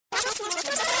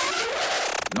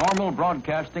Normal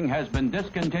broadcasting has been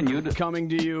discontinued. Coming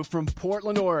to you from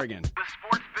Portland, Oregon. The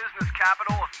sports business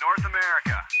capital of North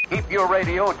America. Keep your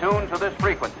radio tuned to this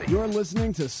frequency. You're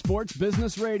listening to Sports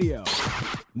Business Radio.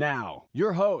 Now,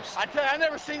 your host, I tell you, I've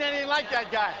never seen anything like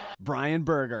that guy. Brian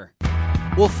Berger.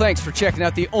 Well, thanks for checking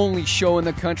out the only show in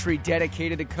the country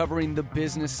dedicated to covering the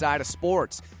business side of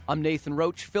sports. I'm Nathan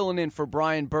Roach, filling in for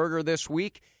Brian Berger this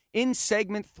week. In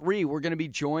segment 3, we're going to be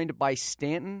joined by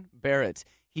Stanton Barrett.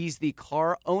 He's the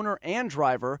car owner and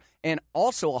driver and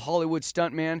also a Hollywood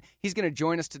stuntman. He's going to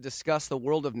join us to discuss the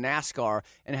world of NASCAR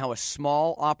and how a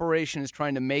small operation is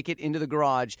trying to make it into the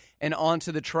garage and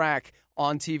onto the track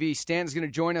on TV. Stanton's going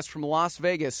to join us from Las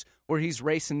Vegas, where he's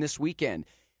racing this weekend.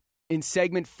 In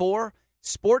segment 4,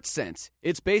 Sports Sense.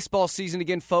 It's baseball season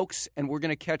again, folks, and we're going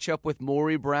to catch up with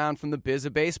Maury Brown from the Biz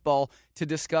of Baseball to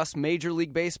discuss Major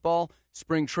League Baseball,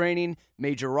 spring training,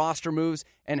 major roster moves,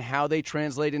 and how they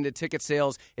translate into ticket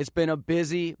sales. It's been a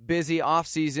busy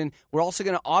offseason. We're also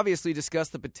going to obviously discuss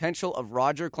the potential of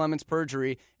Roger Clemens'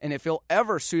 perjury, and if he'll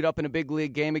ever suit up in a big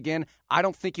league game again. I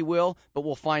don't think he will, but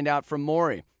we'll find out from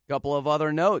Maury. A couple of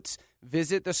other notes.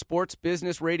 Visit the Sports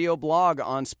Business Radio blog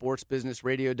on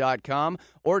sportsbusinessradio.com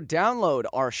or download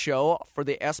our show for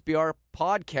the SBR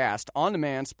podcast on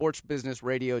demand,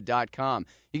 sportsbusinessradio.com.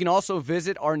 You can also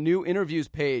visit our new interviews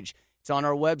page. It's on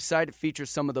our website. It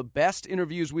features some of the best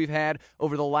interviews we've had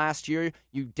over the last year.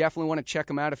 You definitely want to check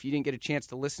them out. If you didn't get a chance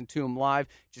to listen to them live,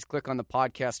 just click on the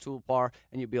podcast toolbar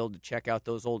and you'll be able to check out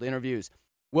those old interviews.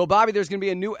 Well, Bobby, there's going to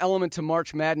be a new element to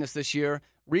March Madness this year.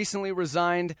 Recently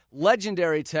resigned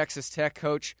legendary Texas Tech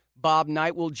coach Bob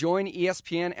Knight will join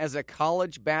ESPN as a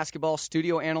college basketball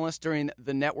studio analyst during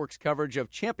the network's coverage of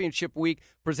Championship Week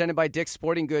presented by Dick's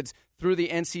Sporting Goods through the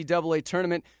NCAA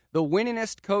tournament. The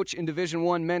winningest coach in Division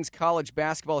I men's college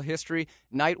basketball history.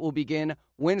 Knight will begin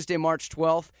Wednesday, March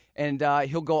 12th, and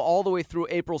he'll go all the way through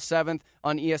April 7th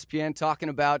on ESPN talking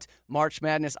about March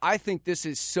Madness. I think this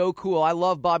is so cool. I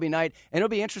love Bobby Knight, and it'll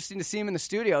be interesting to see him in the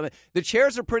studio. The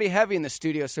chairs are pretty heavy in the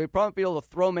studio, so he'll probably be able to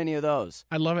throw many of those.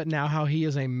 I love it now how he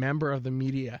is a member of the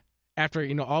media. After,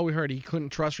 all we heard, he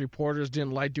couldn't trust reporters,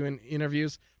 didn't like doing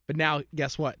interviews, but now,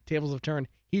 guess what? Tables have turned.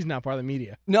 He's not part of the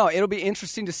media. No, it'll be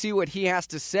interesting to see what he has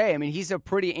to say. I mean, he's a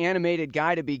pretty animated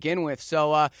guy to begin with,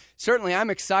 so certainly I'm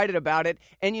excited about it.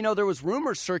 And, there was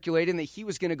rumors circulating that he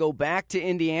was going to go back to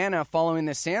Indiana following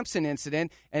the Sampson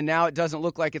incident, and now it doesn't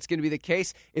look like it's going to be the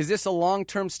case. Is this a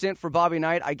long-term stint for Bobby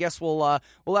Knight? I guess we'll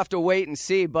have to wait and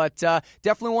see, but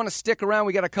definitely want to stick around.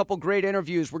 We got a couple great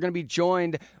interviews. We're going to be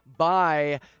joined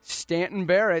by Stanton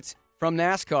Barrett from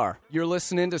NASCAR. You're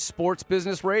listening to Sports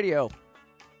Business Radio.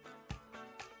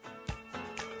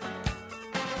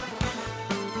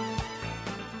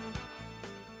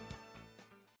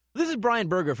 This is Brian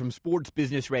Berger from Sports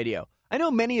Business Radio. I know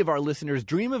many of our listeners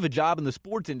dream of a job in the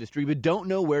sports industry but don't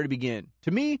know where to begin.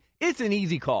 To me, it's an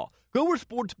easy call. Go where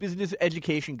sports business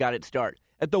education got its start,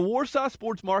 at the Warsaw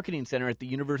Sports Marketing Center at the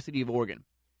University of Oregon.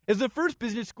 As the first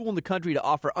business school in the country to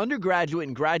offer undergraduate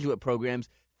and graduate programs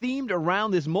themed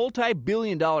around this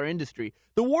multi-billion-dollar industry,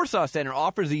 the Warsaw Center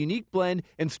offers a unique blend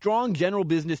and strong general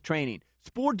business training,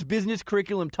 sports business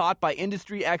curriculum taught by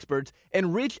industry experts,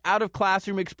 and rich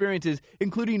out-of-classroom experiences,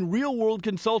 including real-world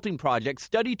consulting projects,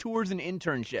 study tours, and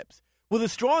internships. With a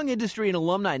strong industry and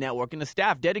alumni network and a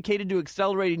staff dedicated to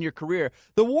accelerating your career,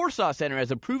 the Warsaw Center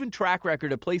has a proven track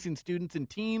record of placing students in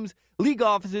teams, league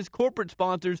offices, corporate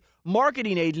sponsors,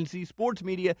 marketing agencies, sports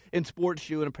media, and sports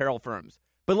shoe and apparel firms.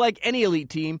 But like any elite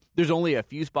team, there's only a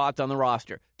few spots on the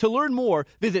roster. To learn more,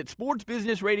 visit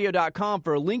sportsbusinessradio.com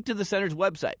for a link to the center's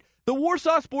website. The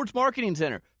Warsaw Sports Marketing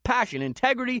Center. Passion,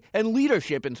 integrity, and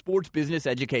leadership in sports business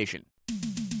education.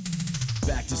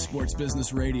 Back to Sports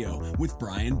Business Radio with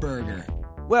Brian Berger.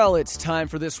 Well, it's time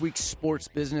for this week's Sports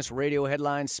Business Radio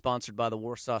headlines, sponsored by the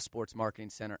Warsaw Sports Marketing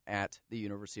Center at the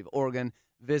University of Oregon.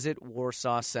 Visit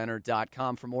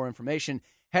warsawcenter.com for more information.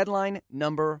 Headline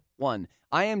number 1.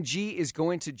 IMG is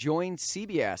going to join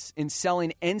CBS in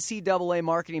selling NCAA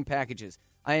marketing packages.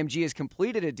 IMG has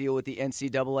completed a deal with the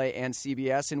NCAA and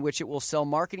CBS in which it will sell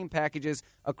marketing packages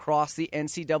across the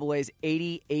NCAA's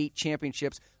 88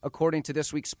 championships, according to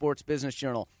this week's Sports Business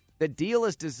Journal. The deal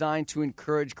is designed to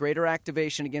encourage greater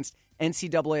activation against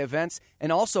NCAA events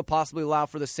and also possibly allow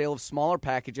for the sale of smaller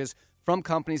packages from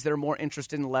companies that are more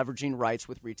interested in leveraging rights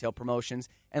with retail promotions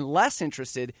and less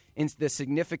interested in the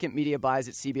significant media buys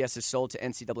that CBS has sold to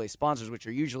NCAA sponsors, which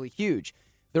are usually huge.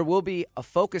 There will be a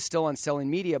focus still on selling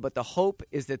media, but the hope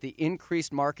is that the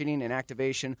increased marketing and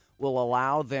activation will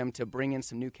allow them to bring in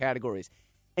some new categories.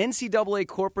 NCAA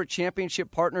corporate championship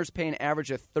partners pay an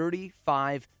average of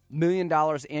 $35 million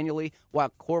annually, while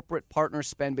corporate partners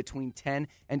spend between $10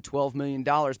 and $12 million.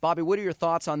 Bobby, what are your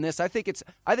thoughts on this? I think it's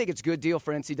a good deal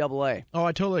for NCAA. Oh,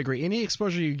 I totally agree. Any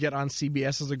exposure you get on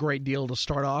CBS is a great deal to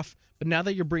start off, but now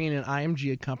that you're bringing in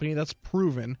IMG, a company that's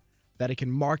proven that it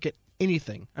can market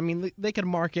anything. I mean, they can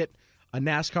market a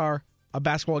NASCAR, a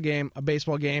basketball game, a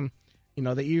baseball game. You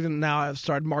know, they even now have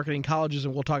started marketing colleges,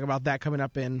 and we'll talk about that coming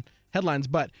up in headlines.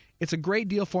 But it's a great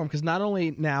deal for them because not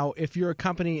only now, if you're a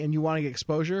company and you want to get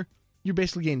exposure, you're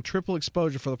basically getting triple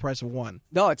exposure for the price of one.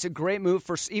 No, it's a great move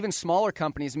for even smaller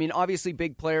companies. I mean, obviously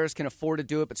big players can afford to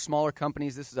do it, but smaller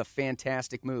companies, this is a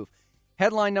fantastic move.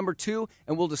 Headline number 2,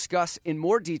 and we'll discuss in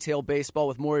more detail baseball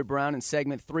with Maury Brown in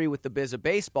segment 3 with the Biz of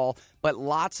Baseball, but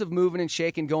lots of moving and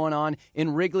shaking going on in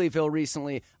Wrigleyville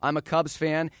recently. I'm a Cubs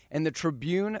fan, and the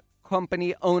Tribune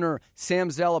Company owner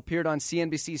Sam Zell appeared on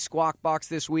CNBC's Squawk Box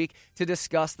this week to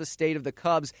discuss the state of the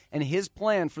Cubs and his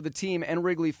plan for the team and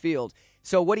Wrigley Field.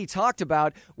 So what he talked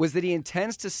about was that he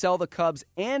intends to sell the Cubs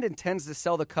and intends to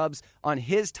sell the Cubs on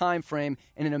his time frame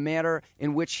and in a manner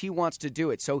in which he wants to do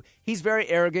it. So he's very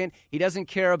arrogant. He doesn't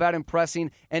care about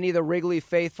impressing any of the Wrigley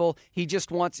faithful.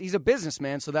 He's a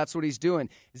businessman, so that's what he's doing.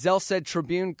 Zell said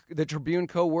the Tribune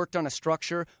Co. worked on a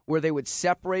structure where they would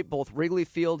separate both Wrigley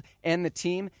Field and the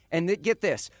team. And get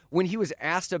this, when he was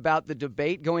asked about the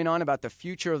debate going on about the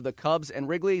future of the Cubs and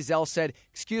Wrigley, Zell said,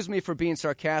 "Excuse me for being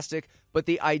sarcastic, but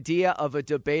the idea of a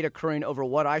debate occurring over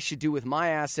what I should do with my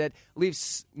asset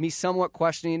leaves me somewhat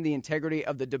questioning the integrity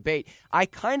of the debate." I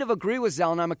kind of agree with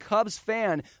Zell, and I'm a Cubs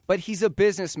fan, but he's a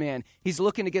businessman. He's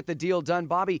looking to get the deal done.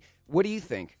 Bobby, what do you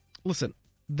think? Listen,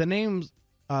 the names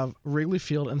of Wrigley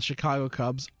Field and the Chicago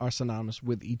Cubs are synonymous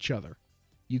with each other.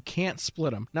 You can't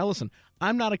split them. Now, listen,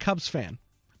 I'm not a Cubs fan.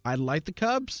 I like the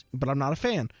Cubs, but I'm not a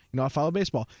fan. You know, I follow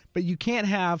baseball. But you can't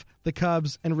have the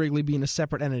Cubs and Wrigley being a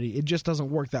separate entity. It just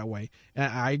doesn't work that way.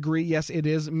 And I agree, yes, it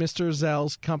is Mr.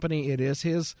 Zell's company. It is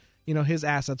his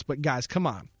assets. But guys, come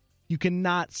on. You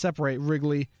cannot separate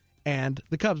Wrigley and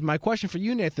the Cubs. My question for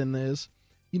you, Nathan, is,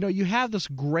 you have this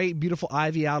great, beautiful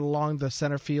ivy out along the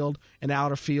center field and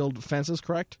outer field fences,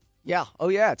 correct? Yeah. Oh,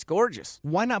 yeah, it's gorgeous.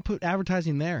 Why not put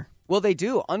advertising there? Well, they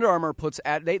do. Under Armour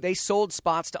they sold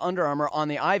spots to Under Armour on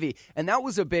the Ivy, and that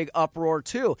was a big uproar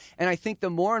too. And I think the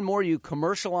more and more you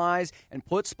commercialize and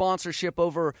put sponsorship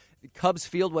over Cubs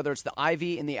Field, whether it's the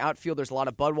Ivy in the outfield, there's a lot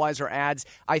of Budweiser ads.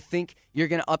 I think you're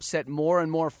going to upset more and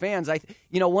more fans.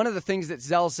 One of the things that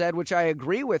Zell said, which I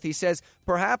agree with, he says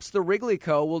perhaps the Wrigley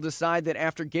Co. will decide that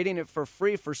after getting it for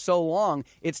free for so long,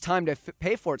 it's time to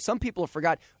pay for it. Some people have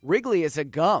forgot Wrigley is a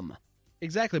gum.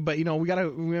 Exactly, but we got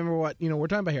to remember what we're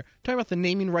talking about here. We're talking about the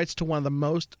naming rights to one of the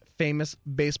most famous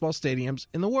baseball stadiums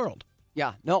in the world.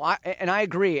 Yeah, no, I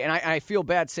agree, and I feel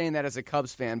bad saying that as a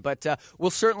Cubs fan, but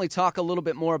we'll certainly talk a little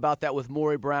bit more about that with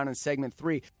Maury Brown in segment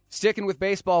 3. Sticking with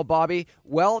baseball, Bobby,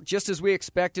 well, just as we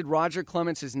expected, Roger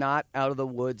Clemens is not out of the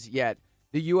woods yet.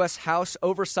 The U.S. House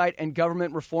Oversight and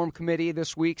Government Reform Committee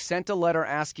this week sent a letter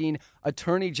asking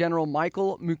Attorney General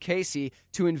Michael Mukasey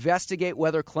to investigate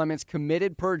whether Clemens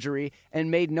committed perjury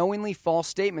and made knowingly false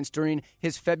statements during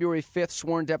his February 5th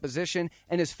sworn deposition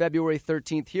and his February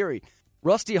 13th hearing.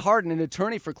 Rusty Hardin, an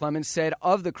attorney for Clemens, said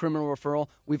of the criminal referral,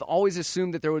 "We've always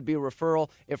assumed that there would be a referral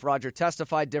if Roger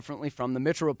testified differently from the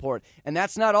Mitchell report." And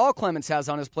that's not all Clemens has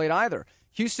on his plate either.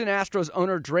 Houston Astros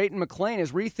owner Drayton McClain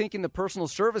is rethinking the personal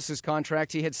services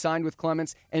contract he had signed with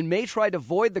Clemens and may try to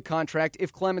void the contract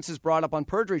if Clemens is brought up on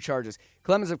perjury charges.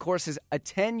 Clemens, of course, has a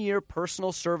 10-year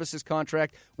personal services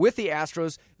contract with the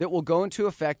Astros that will go into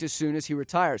effect as soon as he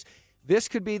retires. This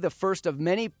could be the first of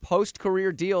many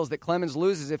post-career deals that Clemens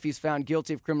loses if he's found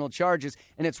guilty of criminal charges,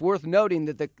 and it's worth noting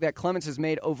that Clemens has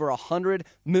made over $100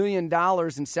 million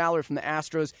in salary from the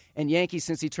Astros and Yankees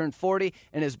since he turned 40,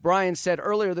 and as Brian said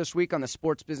earlier this week on the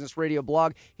Sports Business Radio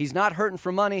blog, he's not hurting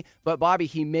for money, but Bobby,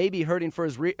 he may be hurting for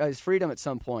his freedom at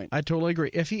some point. I totally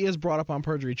agree. If he is brought up on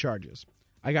perjury charges,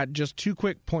 I got just 2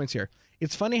 quick points here.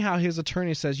 It's funny how his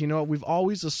attorney says, we've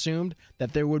always assumed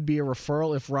that there would be a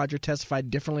referral if Roger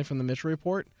testified differently from the Mitchell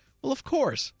report. Well, of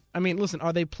course. I mean, listen,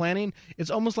 are they planning?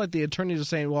 It's almost like the attorneys are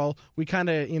saying, well, we kind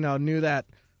of, knew that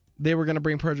they were going to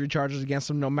bring perjury charges against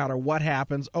him no matter what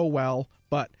happens. Oh, well.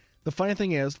 But the funny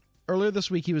thing is, earlier this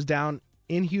week he was down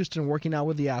in Houston working out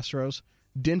with the Astros,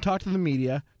 didn't talk to the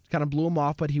media, kind of blew him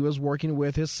off, but he was working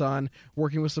with his son,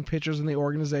 working with some pitchers in the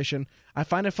organization. I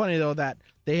find it funny, though, that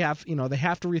they have to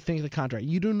rethink the contract.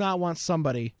 You do not want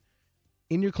somebody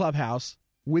in your clubhouse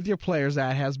with your players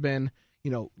that has been,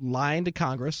 lying to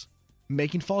Congress,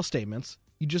 making false statements,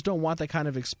 You just don't want that kind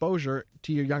of exposure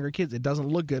to your younger kids. It doesn't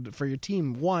look good for your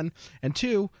team, one. And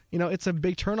two, it's a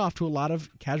big turnoff to a lot of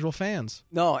casual fans.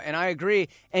 No, and I agree.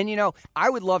 And, I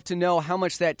would love to know how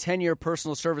much that 10-year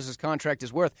personal services contract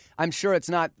is worth. I'm sure it's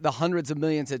not the hundreds of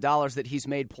millions of dollars that he's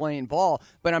made playing ball,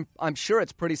 but I'm sure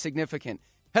it's pretty significant.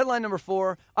 Headline number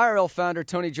 4, IRL founder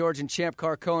Tony George and Champ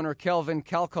Car co-owner Kelvin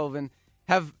Kalkoven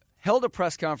have held a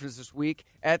press conference this week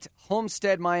at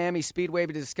Homestead Miami Speedway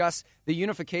to discuss the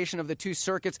unification of the two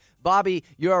circuits. Bobby,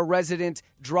 you're a resident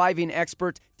driving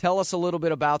expert. Tell us a little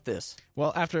bit about this.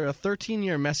 Well, after a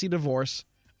 13-year messy divorce,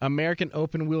 American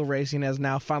open wheel racing has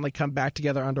now finally come back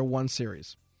together under one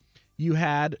series. You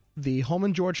had the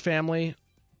Holman George family,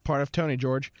 part of Tony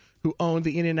George, who owned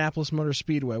the Indianapolis Motor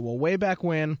Speedway. Well, way back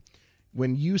when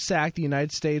USAC, the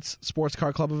United States Sports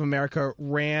Car Club of America,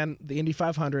 ran the Indy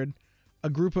 500, a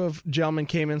group of gentlemen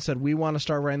came in and said, we want to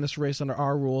start running this race under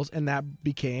our rules, and that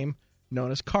became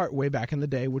known as CART way back in the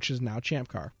day, which is now Champ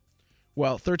Car.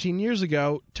 Well, 13 years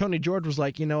ago, Tony George was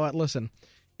like, you know what, listen,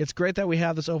 it's great that we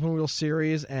have this open wheel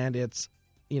series, and it's,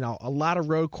 a lot of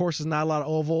road courses, not a lot of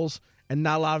ovals, and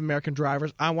not a lot of American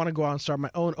drivers. I want to go out and start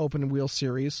my own open wheel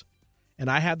series,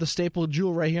 and I have the staple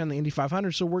jewel right here in the Indy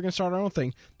 500, so we're going to start our own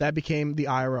thing. That became the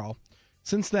IRL.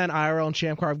 Since then, IRL and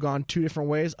Champ Car have gone two different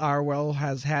ways. IRL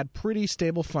has had pretty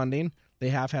stable funding. They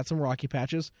have had some rocky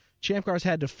patches. Champ Car's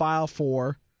had to file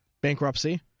for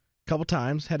bankruptcy a couple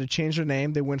times, had to change their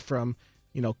name. They went from,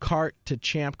 CART to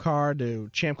Champ Car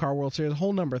World Series, a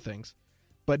whole number of things.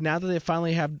 But now that they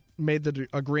finally have made the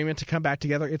agreement to come back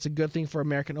together, it's a good thing for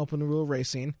American open wheel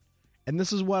racing. And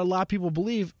this is what a lot of people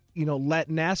believe, let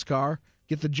NASCAR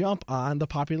get the jump on the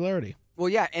popularity. Well,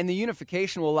 yeah, and the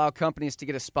unification will allow companies to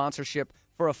get a sponsorship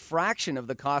for a fraction of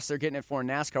the cost they're getting it for in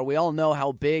NASCAR. We all know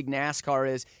how big NASCAR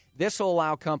is. This will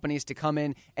allow companies to come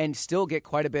in and still get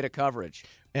quite a bit of coverage.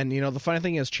 And, the funny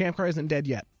thing is, Champ Car isn't dead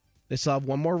yet. They still have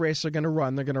one more race they're going to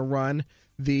run. They're going to run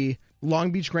the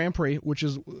Long Beach Grand Prix, which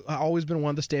has always been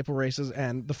one of the staple races.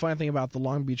 And the funny thing about the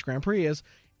Long Beach Grand Prix is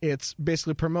it's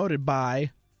basically promoted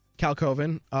by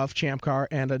Kalkoven of Champ Car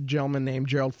and a gentleman named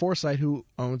Gerald Forsythe who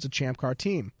owns a Champ Car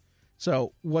team.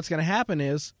 So what's going to happen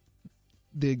is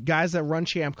the guys that run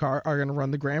Champ Car are going to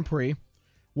run the Grand Prix,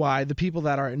 while the people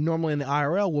that are normally in the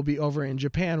IRL will be over in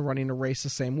Japan running a race the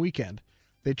same weekend.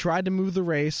 They tried to move the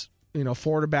race,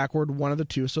 forward or backward, one of the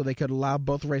two, so they could allow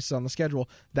both races on the schedule.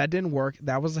 That didn't work.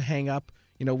 That was a hang-up.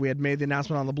 We had made the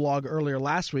announcement on the blog earlier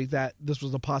last week that this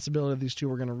was a possibility these two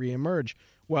were going to reemerge.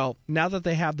 Well, now that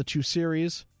they have the two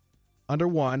series under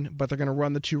one, but they're going to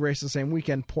run the two races the same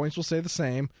weekend, points will stay the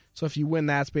same. So if you win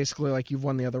that, it's basically like you've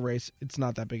won the other race. It's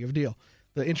not that big of a deal.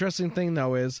 The interesting thing,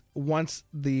 though, is once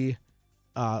the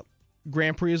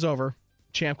Grand Prix is over,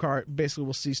 Champ Car basically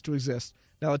will cease to exist.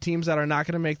 Now, the teams that are not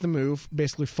going to make the move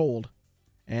basically fold.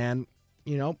 And,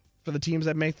 for the teams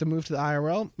that make the move to the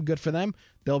IRL, good for them.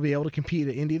 They'll be able to compete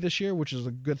at Indy this year, which is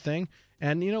a good thing.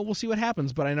 And, we'll see what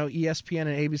happens. But I know ESPN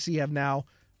and ABC have now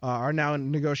are now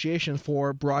in negotiation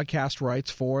for broadcast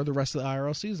rights for the rest of the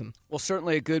IRL season. Well,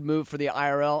 certainly a good move for the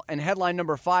IRL. And headline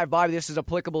number 5, Bobby, this is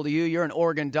applicable to you. You're an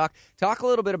Oregon Duck. Talk a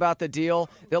little bit about the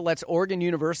deal that lets Oregon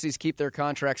universities keep their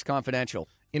contracts confidential.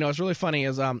 It's really funny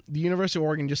is the University of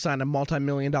Oregon just signed a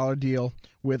multi-million-dollar deal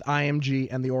with IMG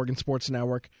and the Oregon Sports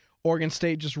Network. Oregon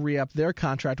State just re-upped their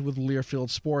contract with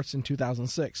Learfield Sports in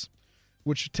 2006,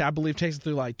 which I believe takes it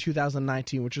through like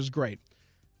 2019, which is great.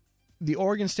 The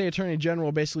Oregon State Attorney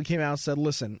General basically came out and said,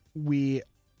 listen, we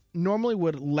normally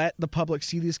would let the public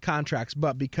see these contracts,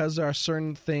 but because there are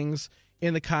certain things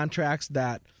in the contracts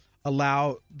that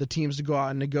allow the teams to go out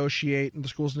and negotiate and the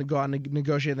schools to go out and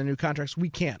negotiate the new contracts, we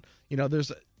can't.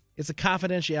 It's a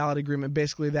confidentiality agreement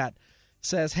basically that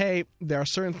says, hey, there are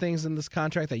certain things in this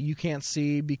contract that you can't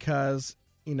see because,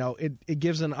 it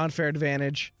gives an unfair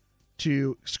advantage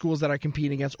to schools that are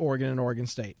competing against Oregon and Oregon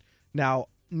State. Now,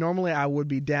 normally I would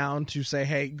be down to say,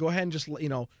 hey, go ahead and just,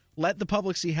 let the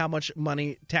public see how much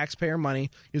money, taxpayer money,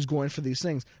 is going for these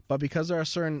things. But because there are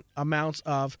certain amounts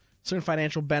of certain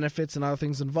financial benefits and other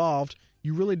things involved,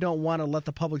 you really don't want to let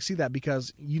the public see that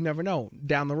because you never know.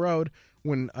 Down the road,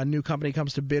 when a new company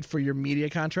comes to bid for your media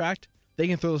contract, they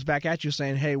can throw this back at you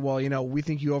saying, hey, well, we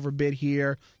think you overbid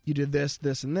here, you did this,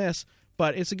 this, and this.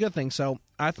 But it's a good thing. So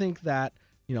I think that,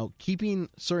 keeping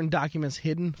certain documents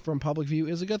hidden from public view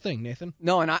is a good thing, Nathan.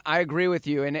 No, and I agree with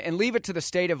you. And leave it to the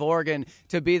state of Oregon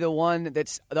to be the one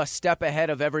that's a step ahead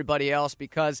of everybody else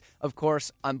because, of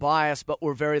course, I'm biased, but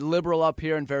we're very liberal up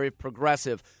here and very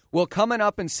progressive. Well, coming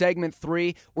up in segment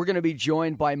 3, we're going to be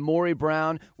joined by Maury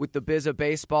Brown with the Biz of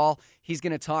Baseball. He's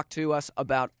going to talk to us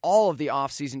about all of the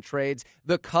offseason trades,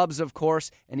 the Cubs, of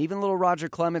course, and even little Roger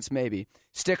Clemens, maybe.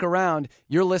 Stick around.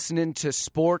 You're listening to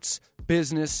Sports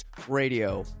Business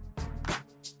Radio.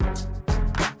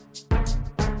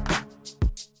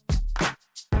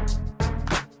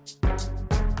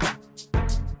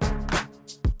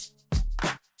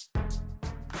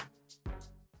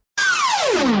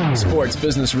 Sports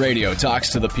Business Radio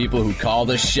talks to the people who call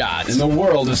the shots in the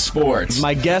world of sports.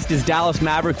 My guest is Dallas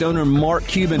Mavericks owner Mark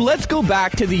Cuban. Let's go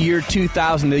back to the year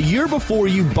 2000. The year before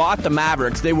you bought the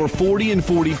Mavericks, they were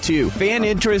 40-42. Fan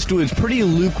interest was pretty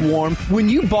lukewarm. When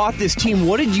you bought this team,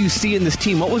 what did you see in this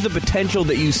team? What was the potential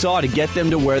that you saw to get them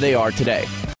to where they are today?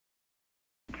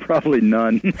 Probably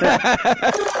none.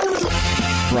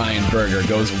 Brian Berger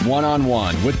goes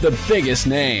one-on-one with the biggest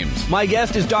names. My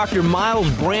guest is Dr.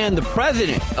 Miles Brand, the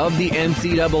president of the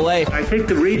NCAA. I think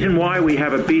the reason why we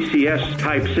have a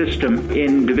BCS-type system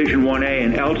in Division 1A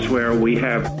and elsewhere we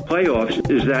have playoffs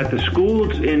is that the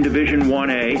schools in Division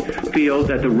 1A feel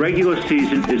that the regular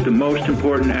season is the most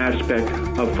important aspect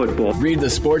of football. Read the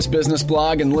Sports Business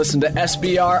blog and listen to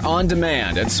SBR On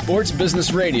Demand at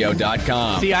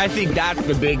sportsbusinessradio.com. See, I think that's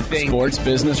the big thing. Sports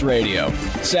Business Radio,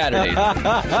 Saturday.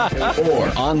 Or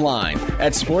online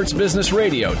at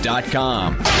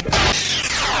sportsbusinessradio.com.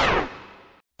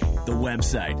 The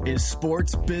website is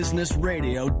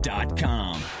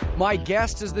sportsbusinessradio.com. My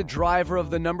guest is the driver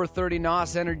of the number 30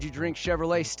 NOS Energy Drink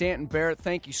Chevrolet, Stanton Barrett.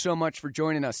 Thank you so much for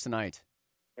joining us tonight.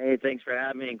 Hey, thanks for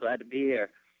having me. Glad to be here.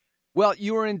 Well,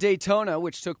 you were in Daytona,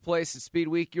 which took place at Speed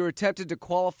Week. You were attempted to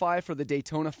qualify for the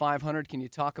Daytona 500. Can you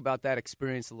talk about that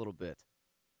experience a little bit?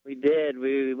 We did.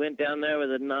 We went down there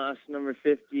with a NOS number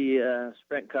 50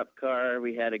 Sprint Cup car.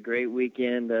 We had a great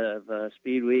weekend of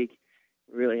Speed Week.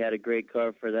 We really had a great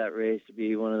car for that race to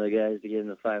be one of the guys to get in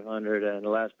the 500. And the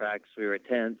last practice, we were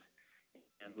 10th.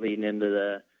 And leading into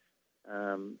the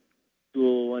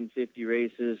dual 150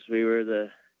 races, we were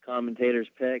the commentators'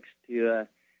 picks to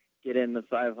get in the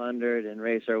 500 and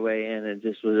race our way in. It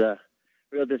just was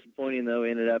real disappointing, though. We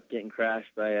ended up getting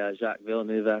crashed by Jacques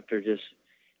Villeneuve after just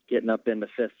getting up in the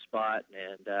 5th spot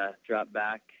and dropped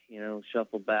back,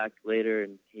 shuffled back later,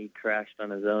 and he crashed on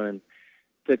his own and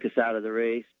took us out of the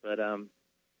race. But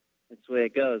that's the way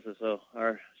it goes. So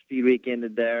our Speed Week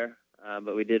ended there,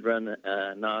 but we did run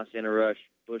NOS Interrush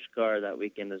Busch car that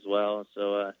weekend as well.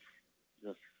 So it was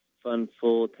a fun,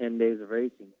 full 10 days of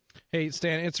racing. Hey,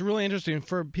 Stan, it's really interesting.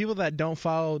 For people that don't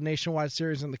follow Nationwide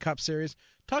Series and the Cup Series,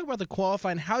 talk about the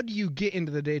qualifying. How do you get into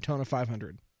the Daytona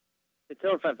 500? The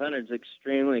Daytona 500 is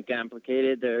extremely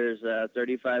complicated. There's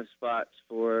 35 spots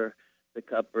for the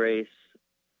Cup race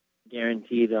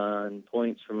guaranteed on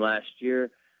points from last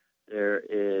year. There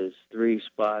is 3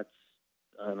 spots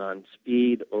on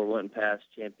speed or one past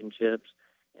championships,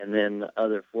 and then the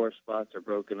other 4 spots are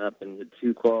broken up into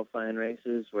 2 qualifying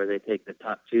races where they take the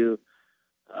top 2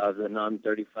 of the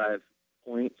non-35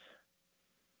 points,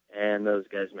 and those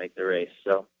guys make the race.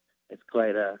 So it's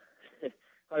quite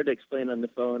hard to explain on the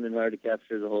phone and hard to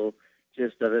capture the whole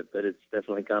gist of it, but it's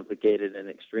definitely complicated and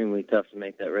extremely tough to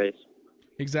make that race.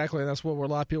 Exactly, that's what a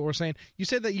lot of people were saying. You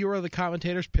said that you were the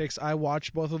commentators' picks. I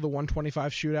watched both of the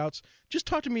 125 shootouts. Just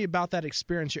talk to me about that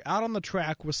experience. You're out on the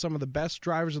track with some of the best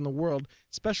drivers in the world,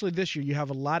 especially this year. You have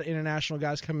a lot of international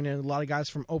guys coming in, a lot of guys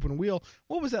from open wheel.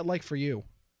 What was that like for you?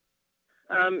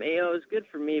 It was good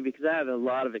for me because I have a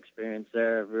lot of experience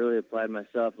there. I've really applied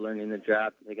myself learning the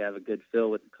draft. I think I have a good feel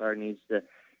what the car needs to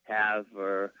have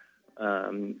or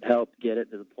help get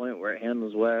it to the point where it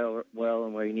handles well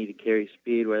and where you need to carry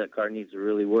speed, where that car needs to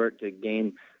really work to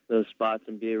gain those spots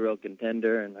and be a real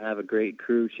contender. And I have a great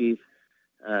crew chief,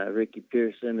 Ricky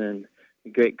Pearson, and a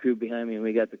great crew behind me, and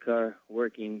we got the car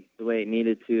working the way it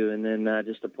needed to. And then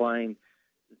just applying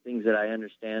the things that I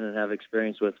understand and have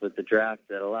experience with the draft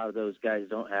that a lot of those guys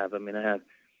don't have. I mean, I have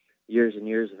years and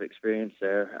years of experience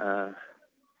there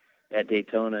at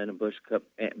Daytona in a Busch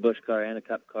car and a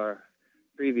Cup car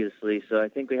previously, so I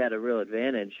think we had a real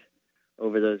advantage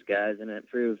over those guys, and it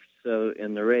proved so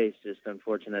in the race. Just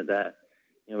unfortunate that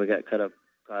we got caught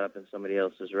up in somebody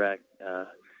else's wreck,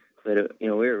 but we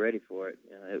were ready for it.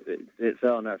 It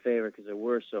fell in our favor because there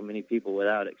were so many people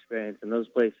without experience, and those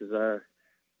places are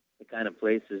the kind of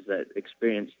places that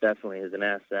experience definitely is an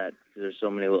asset because there's so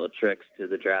many little tricks to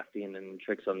the drafting and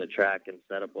tricks on the track and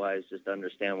setup wise just to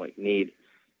understand what you need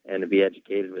and to be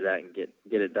educated with that and get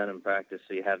it done in practice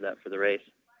so you have that for the race.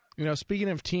 Speaking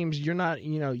of teams,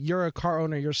 you're a car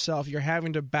owner yourself. You're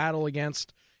having to battle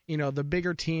against, the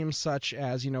bigger teams such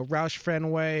as, Roush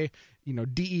Fenway,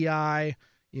 DEI,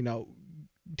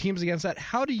 teams against that.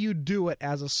 How do you do it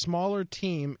as a smaller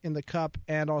team in the Cup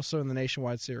and also in the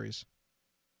Nationwide Series?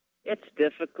 It's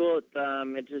difficult.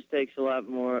 It just takes a lot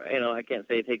more. I can't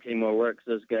say it takes any more work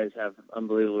because those guys have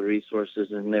unbelievable resources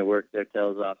and they work their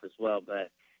tails off as well. But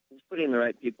just putting the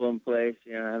right people in place.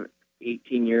 I have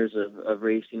 18 years of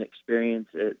racing experience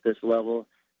at this level,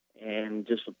 and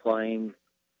just applying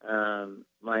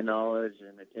my knowledge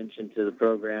and attention to the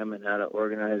program and how to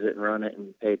organize it and run it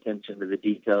and pay attention to the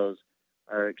details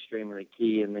are extremely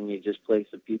key. And then you just place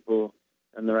the people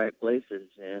in the right places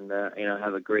and,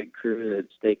 have a great crew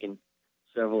that's taken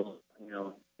several,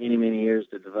 many years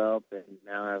to develop, and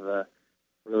now have a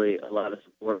lot of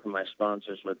support from my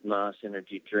sponsors with NOS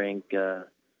Energy Drink,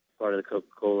 part of the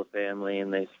Coca-Cola family,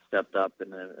 and they stepped up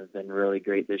and have been really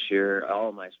great this year. All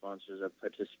of my sponsors have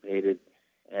participated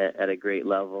at a great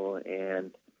level,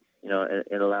 and,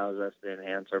 it allows us to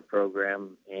enhance our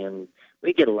program, and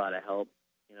we get a lot of help.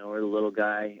 We're the little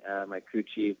guy. My crew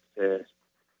chief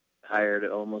hired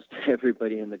almost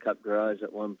everybody in the Cup garage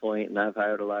at one point, and I've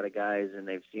hired a lot of guys, and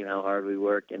they've seen how hard we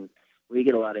work, and we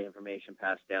get a lot of information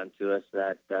passed down to us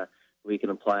that we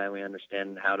can apply, and we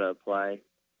understand how to apply,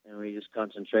 and we just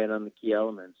concentrate on the key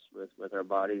elements with our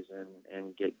bodies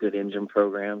and get good engine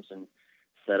programs and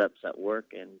setups that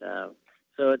work. And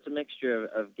so it's a mixture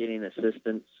of getting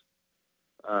assistance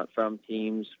from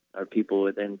teams or people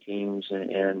within teams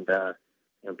and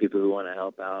people who want to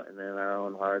help out, and then our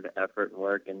own hard effort and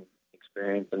work and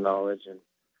experience and knowledge and,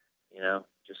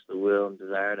 just the will and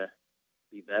desire to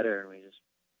be better, and we just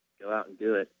go out and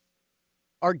do it.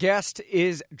 Our guest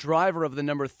is driver of the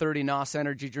number 30 NOS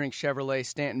Energy Drink Chevrolet,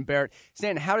 Stanton Barrett.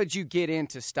 Stanton, how did you get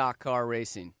into stock car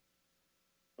racing?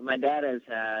 Well, my dad has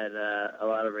had a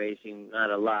lot of racing,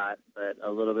 not a lot, but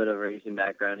a little bit of racing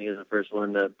background. He was the first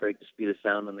one to break the speed of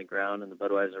sound on the ground in the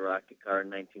Budweiser Rocket Car in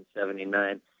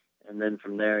 1979. And then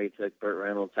from there, he took Burt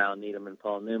Reynolds, Hal Needham, and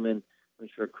Paul Newman,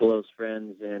 which were close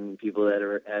friends and people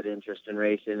that had interest in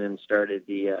racing, and started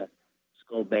the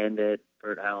Skull Bandit,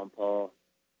 Burt, Hal, and Paul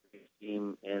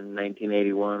team in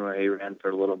 1981, where he ran for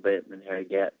a little bit, and then Harry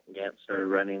Gant started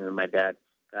running, and my dad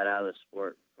got out of the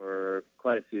sport for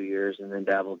quite a few years and then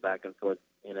dabbled back and forth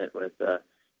in it with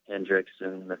Hendricks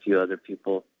and a few other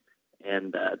people.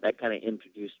 And that kind of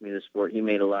introduced me to the sport. He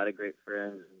made a lot of great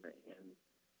friends,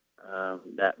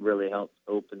 and that really helped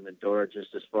open the door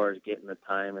just as far as getting the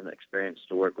time and the experience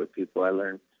to work with people. I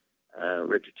learned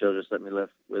Richard Childress let me live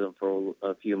with him for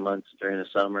a few months during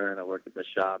the summer, and I worked at the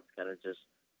shop, kind of just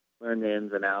learned the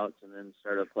ins and outs, and then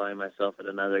started applying myself at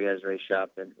another guy's race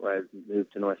shop where I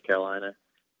moved to North Carolina,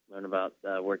 learned about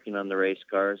working on the race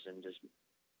cars, and just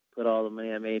put all the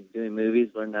money I made doing movies,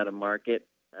 learned how to market,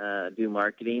 do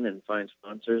marketing and find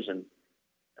sponsors, and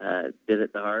did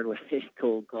it the hard way.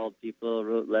 Cold called people,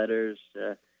 wrote letters,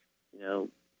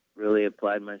 really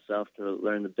applied myself to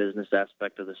learn the business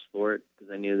aspect of the sport,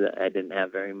 because I knew that I didn't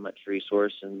have very much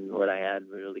resource, and what I had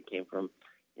really came from,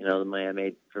 the money I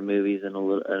made for movies and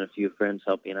a few friends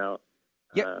helping out.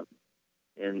 Yep.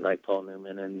 And like Paul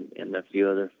Newman and a few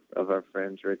other of our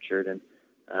friends, Richard,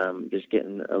 and just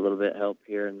getting a little bit of help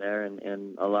here and there,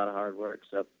 and a lot of hard work.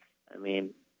 So, I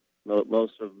mean,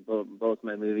 most of both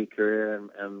my movie career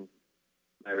and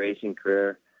my racing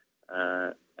career,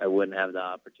 I wouldn't have the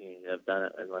opportunity to have done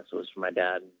it unless it was for my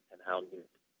dad and Hal Newman.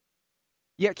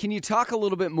 Yeah, can you talk a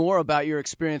little bit more about your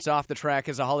experience off the track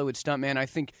as a Hollywood stuntman? I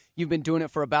think you've been doing it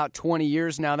for about 20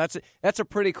 years now. That's a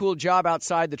pretty cool job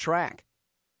outside the track.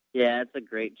 Yeah, it's a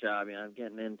great job. I'm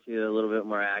getting into a little bit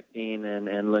more acting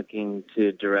and looking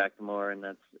to direct more, and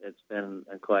it's been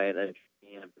quite a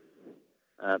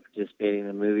participating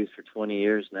in movies for 20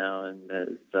 years now,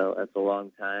 and so that's a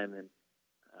long time. And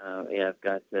I've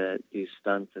got to do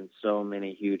stunts in so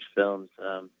many huge films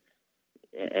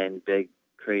and big,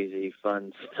 crazy,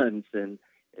 fun stunts, and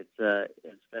it's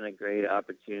been a great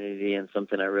opportunity and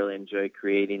something I really enjoy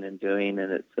creating and doing.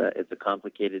 And it's a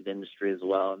complicated industry as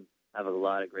well. And I have a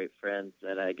lot of great friends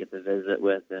that I get to visit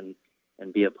with and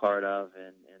be a part of,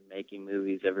 and making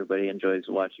movies. Everybody enjoys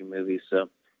watching movies, so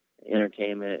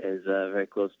entertainment is very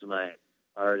close to my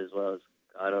heart, as well as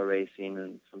auto racing,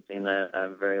 and something that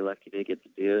I'm very lucky to get to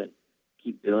do and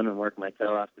keep doing and work my tail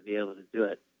off to be able to do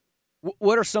it.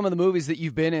 What are some of the movies that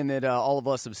you've been in that all of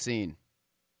us have seen?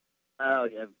 Oh,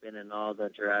 yeah, I've been in all the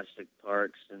Jurassic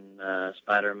Parks and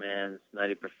Spider-Man,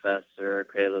 Nutty Professor,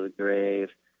 Cradle of the Grave,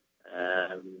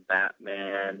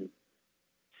 Batman,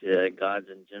 to Gods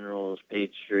and Generals,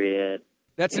 Patriot.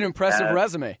 That's an impressive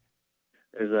resume.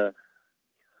 There's a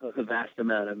vast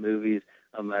amount of movies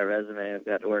on my resume. I've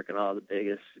got to work on all the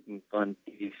biggest and fun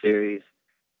TV series,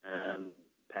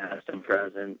 past and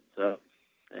present. So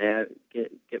I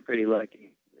get pretty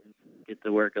lucky. Get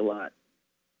to work a lot.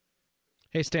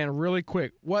 Hey, Stan, really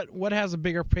quick, what has a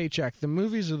bigger paycheck, the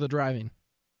movies or the driving?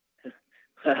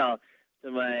 Well, to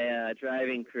my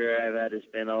driving career, I've had to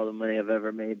spend all the money I've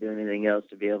ever made doing anything else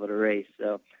to be able to race.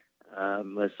 So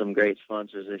with some great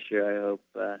sponsors this year, I hope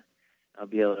I'll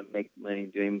be able to make money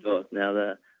doing both. Now,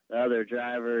 the other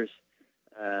drivers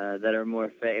that are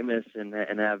more famous and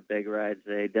have big rides,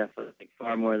 they definitely make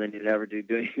far more than you'd ever do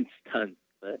doing stunts.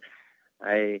 But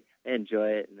I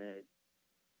enjoy it, and it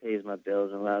pays my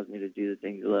bills and allows me to do the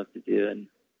things I love to do, and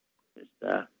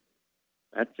just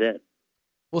that's it.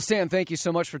 Well, Stan, thank you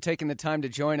so much for taking the time to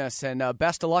join us, and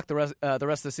best of luck the rest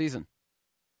of the season.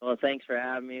 Well, thanks for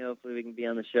having me. Hopefully we can be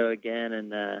on the show again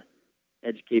and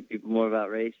educate people more about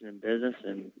racing and business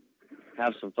and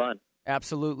have some fun.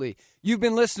 Absolutely. You've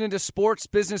been listening to Sports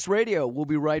Business Radio. We'll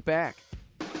be right back.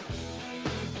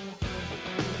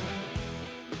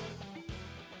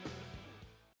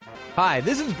 Hi,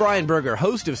 this is Brian Berger,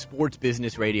 host of Sports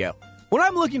Business Radio. When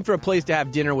I'm looking for a place to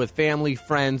have dinner with family,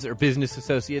 friends, or business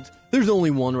associates, there's only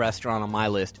one restaurant on my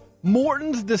list.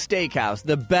 Morton's The Steakhouse,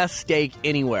 the best steak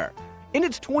anywhere. In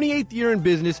its 28th year in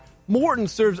business,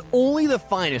 Morton's serves only the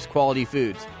finest quality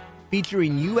foods,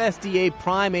 featuring USDA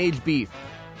prime-aged beef,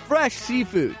 fresh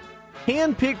seafood,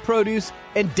 hand-picked produce,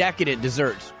 and decadent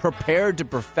desserts prepared to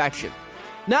perfection.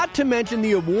 Not to mention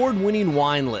the award-winning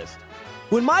wine list.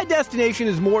 When my destination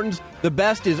is Morton's, the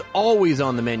best is always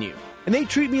on the menu. And they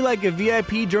treat me like a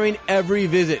VIP during every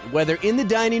visit, whether in the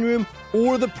dining room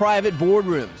or the private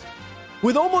boardrooms.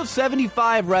 With almost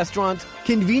 75 restaurants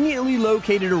conveniently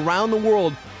located around the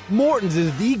world, Morton's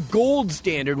is the gold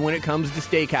standard when it comes to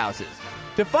steakhouses.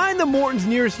 To find the Morton's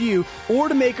nearest you or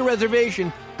to make a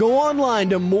reservation, go online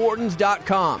to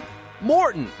Mortons.com.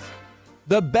 Morton's,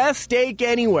 the best steak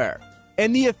anywhere,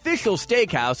 and the official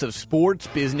steakhouse of Sports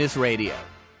Business Radio.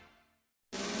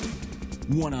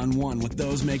 One-on-one with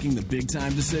those making the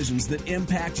big-time decisions that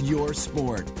impact your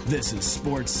sport. This is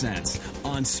Sports Sense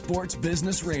on Sports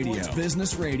Business Radio. Sports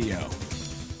Business Radio.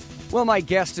 Well, my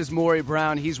guest is Maury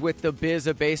Brown. He's with the Biz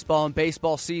of Baseball, and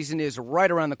baseball season is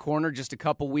right around the corner, just a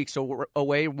couple weeks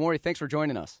away. Maury, thanks for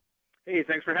joining us. Hey,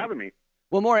 thanks for having me.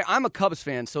 Well, Maury, I'm a Cubs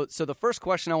fan, so the first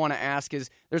question I want to ask is,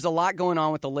 there's a lot going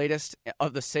on with the latest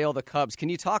of the sale of the Cubs. Can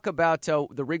you talk about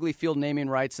the Wrigley Field naming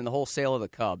rights and the whole sale of the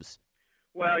Cubs?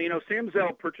 Well, Sam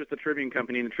Zell purchased the Tribune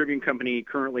Company, and the Tribune Company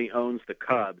currently owns the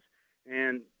Cubs.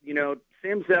 And,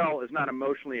 Sam Zell is not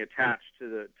emotionally attached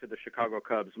to the Chicago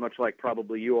Cubs, much like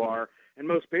probably you are and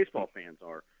most baseball fans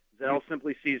are. Zell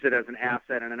simply sees it as an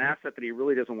asset, and an asset that he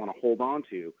really doesn't want to hold on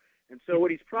to. And so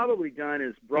what he's probably done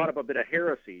is brought up a bit of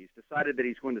heresy. He's decided that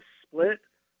he's going to split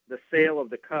the sale of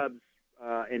the Cubs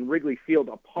and Wrigley Field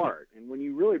apart. And when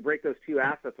you really break those two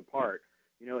assets apart,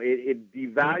 it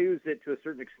devalues it to a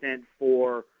certain extent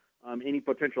for any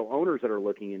potential owners that are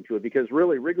looking into it, because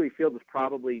really Wrigley Field has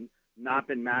probably not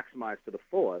been maximized to the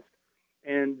fullest.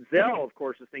 And Zell, of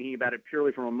course, is thinking about it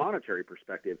purely from a monetary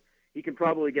perspective. He can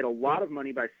probably get a lot of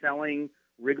money by selling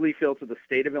Wrigley Field to the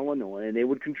state of Illinois, and they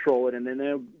would control it, and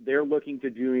then they're looking to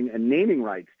doing a naming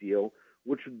rights deal,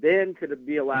 which then could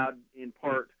be allowed in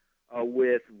part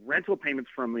with rental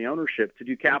payments from the ownership to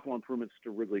do capital improvements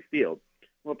to Wrigley Field.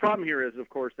 Well, the problem here is, of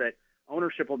course, that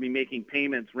ownership will be making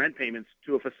payments, rent payments,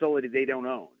 to a facility they don't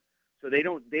own. So they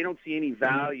don't see any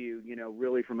value,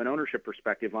 really from an ownership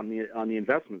perspective on the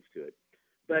investments to it.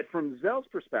 But from Zell's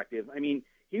perspective, I mean,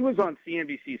 he was on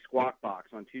CNBC Squawk Box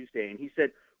on Tuesday, and he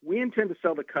said, we intend to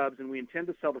sell the Cubs, and we intend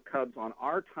to sell the Cubs on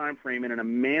our time frame and in a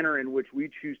manner in which we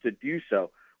choose to do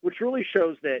so, which really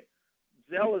shows that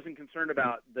Zell isn't concerned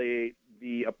about the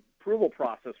approval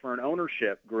process for an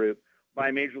ownership group by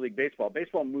Major League Baseball.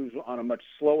 Baseball moves on a much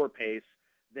slower pace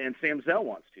than Sam Zell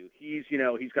wants to. He's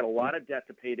got a lot of debt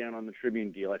to pay down on the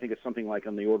Tribune deal. I think it's something like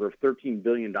on the order of $13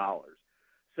 billion.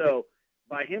 So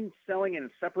by him selling it and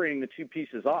separating the two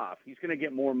pieces off, he's going to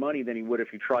get more money than he would if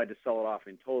he tried to sell it off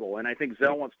in total. And I think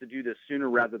Zell wants to do this sooner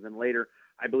rather than later.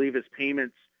 I believe his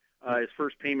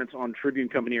first payments on Tribune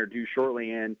Company are due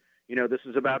shortly, and this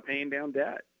is about paying down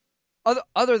debt.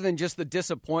 Other than just the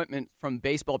disappointment from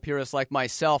baseball purists like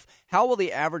myself, how will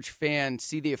the average fan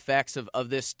see the effects of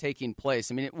this taking place?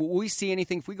 I mean, will we see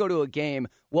anything? If we go to a game,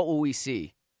 what will we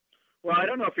see? Well, I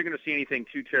don't know if you're going to see anything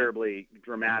too terribly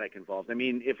dramatic involved. I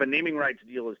mean, if a naming rights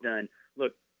deal is done,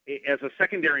 look, as a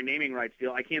secondary naming rights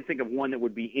deal, I can't think of one that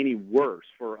would be any worse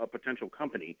for a potential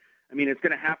company. I mean, it's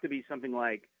going to have to be something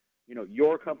like,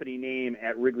 your company name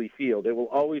at Wrigley Field. It will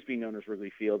always be known as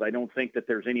Wrigley Field. I don't think that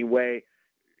there's any way,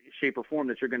 shape, or form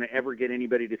that you're going to ever get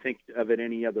anybody to think of it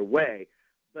any other way.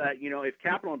 But, if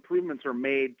capital improvements are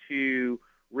made to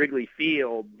Wrigley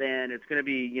Field, then it's going to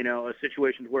be, a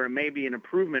situation where it may be an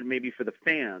improvement maybe for the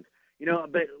fans.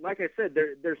 But like I said,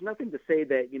 there's nothing to say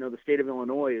that, the state of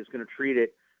Illinois is going to treat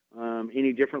it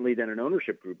any differently than an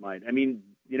ownership group might. I mean,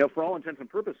 for all intents and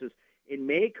purposes, it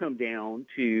may come down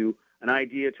to an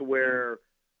idea to where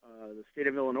the state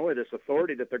of Illinois, this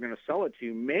authority that they're going to sell it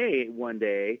to, may one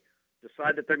day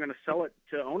decide that they're going to sell it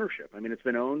to ownership. I mean, it's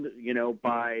been owned,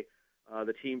 by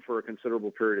the team for a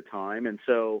considerable period of time. And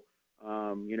so,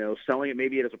 selling it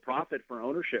maybe as a profit for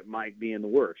ownership might be in the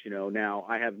works. Now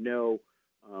I have no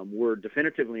word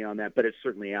definitively on that, but it's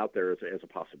certainly out there as a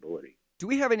possibility. Do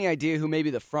we have any idea who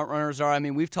maybe the front runners are? I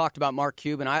mean, we've talked about Mark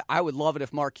Cuban. I would love it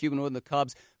if Mark Cuban owned the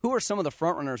Cubs. Who are some of the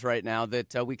front runners right now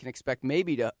that we can expect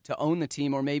maybe to own the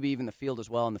team or maybe even the field as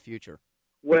well in the future?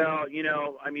 Well,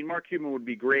 Mark Cuban would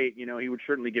be great. He would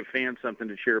certainly give fans something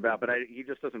to cheer about, but he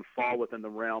just doesn't fall within the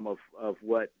realm of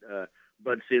what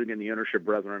Bud Selig and the ownership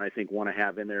brethren, I think, want to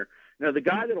have in there. Now, the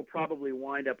guy that'll probably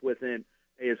wind up with him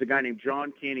is a guy named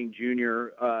John Canning Jr.,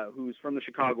 who's from the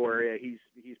Chicago area.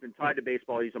 He's been tied to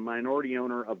baseball. He's a minority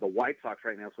owner of the White Sox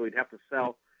right now, so he'd have to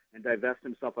sell and divest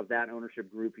himself of that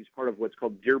ownership group. He's part of what's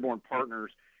called Dearborn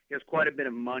Partners. He has quite a bit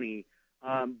of money.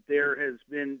 There has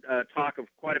been talk of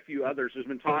quite a few others. There's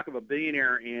been talk of a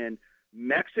billionaire in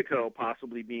Mexico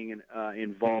possibly being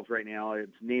involved right now. His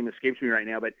name escapes me right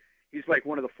now, but he's like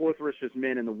one of the fourth richest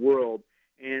men in the world.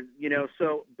 And,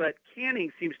 but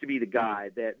Canning seems to be the guy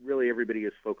that really everybody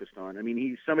is focused on. I mean,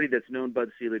 he's somebody that's known Bud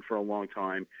Selig for a long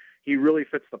time. He really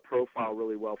fits the profile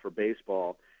really well for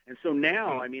baseball. And so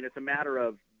now, I mean, it's a matter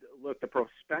of, look, the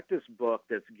prospectus book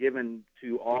that's given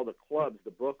to all the clubs,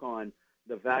 the book on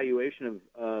the valuation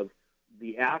of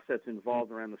the assets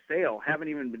involved around the sale, haven't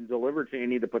even been delivered to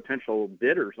any of the potential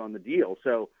bidders on the deal.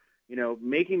 So,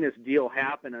 making this deal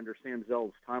happen under Sam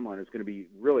Zell's timeline is going to be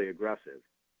really aggressive.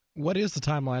 What is the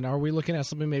timeline? Are we looking at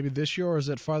something maybe this year, or is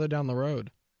it farther down the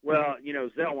road? Well,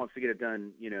 Zell wants to get it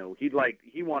done.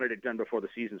 He wanted it done before the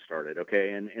season started.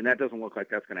 Okay, and that doesn't look like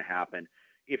that's going to happen.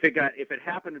 If it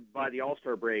happened by the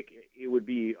All-Star break, it would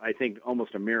be, I think,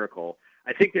 almost a miracle.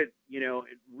 I think that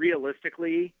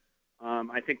realistically,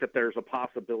 I think that there's a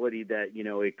possibility that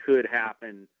it could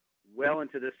happen well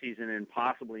into this season and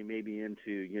possibly maybe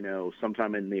into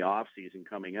sometime in the off season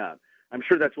coming up. I'm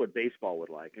sure that's what baseball would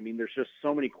like. I mean, there's just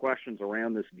so many questions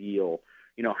around this deal,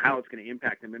 how it's going to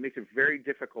impact them. It makes it very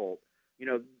difficult.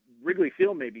 Wrigley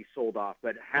Field may be sold off,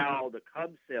 but how the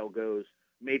Cubs sale goes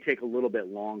may take a little bit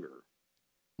longer.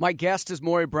 My guest is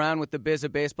Maury Brown with the Biz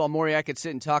of Baseball. Maury, I could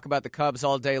sit and talk about the Cubs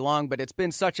all day long, but it's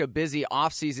been such a busy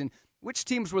offseason. Which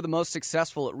teams were the most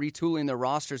successful at retooling their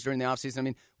rosters during the offseason? I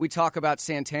mean, we talk about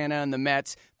Santana and the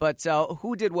Mets, but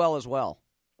who did well as well?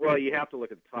 Well, you have to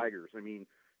look at the Tigers. I mean,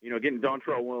 getting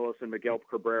Dontrelle Willis and Miguel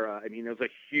Cabrera, I mean, it was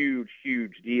a huge,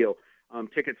 huge deal.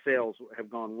 Ticket sales have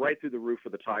gone right through the roof for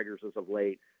the Tigers as of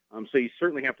late. So you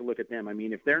certainly have to look at them. I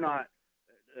mean, if they're not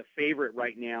a favorite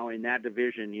right now in that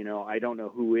division, I don't know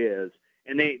who is.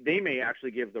 And they may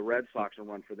actually give the Red Sox a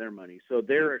run for their money. So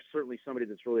they're certainly somebody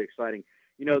that's really exciting.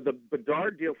 The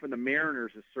Bedard deal from the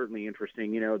Mariners is certainly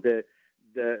interesting.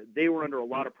 They were under a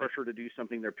lot of pressure to do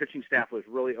something. Their pitching staff was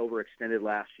really overextended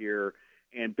last year.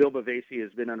 And Bill Bavasi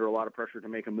has been under a lot of pressure to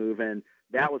make a move, and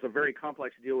that was a very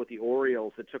complex deal with the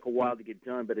Orioles. It took a while to get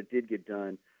done, but it did get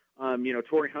done.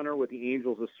 Torrey Hunter with the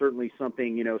Angels is certainly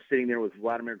something, sitting there with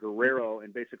Vladimir Guerrero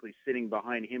and basically sitting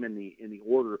behind him in the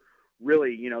order.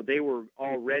 Really, they were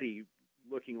already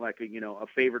looking like a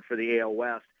favorite for the AL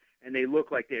West, and they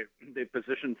look like they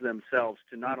positioned themselves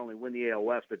to not only win the AL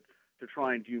West, but to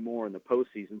try and do more in the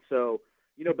postseason. So,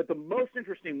 but the most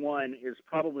interesting one is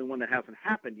probably one that hasn't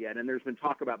happened yet, and there's been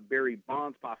talk about Barry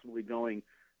Bonds possibly going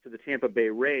to the Tampa Bay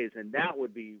Rays, and that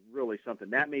would be really something.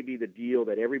 That may be the deal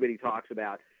that everybody talks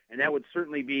about, and that would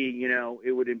certainly be,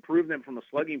 it would improve them from a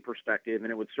slugging perspective,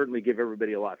 and it would certainly give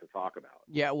everybody a lot to talk about.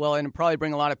 Yeah, well, and probably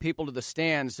bring a lot of people to the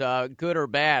stands, good or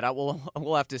bad.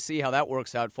 We'll have to see how that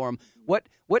works out for them.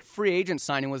 What free agent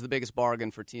signing was the biggest bargain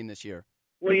for team this year?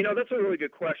 Well, that's a really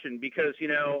good question because,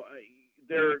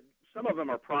 some of them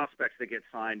are prospects that get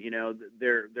signed.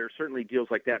 There are certainly deals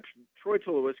like that. Troy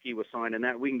Tulowitzki was signed, and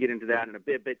that we can get into that in a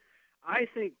bit. But I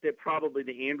think that probably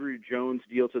the Andrew Jones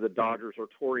deal to the Dodgers or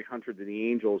Torrey Hunter to the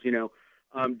Angels.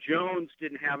 Jones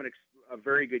didn't have a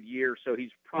very good year, so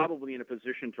he's probably in a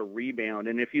position to rebound.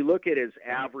 And if you look at his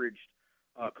average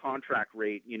contract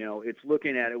rate,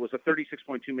 it was a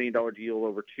 $36.2 million deal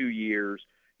over 2 years.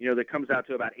 That comes out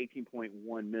to about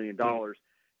 $18.1 million.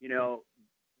 in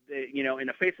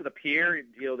the face of the Pierre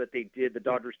deal that the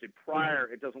Dodgers did prior,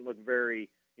 it doesn't look very,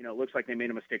 it looks like they made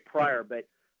a mistake prior, but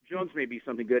Jones may be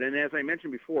something good. And as I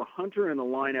mentioned before, Hunter in the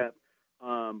lineup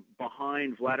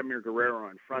behind Vladimir Guerrero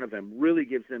in front of him really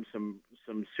gives them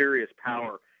some serious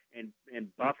power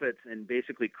and buffets and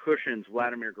basically cushions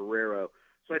Vladimir Guerrero.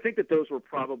 So I think that those were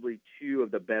probably two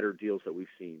of the better deals that we've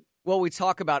seen. Well, we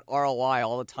talk about ROI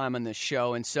all the time on this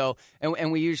show,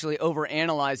 and we usually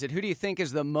overanalyze it. Who do you think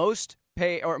is the most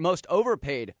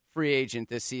overpaid free agent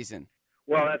this season?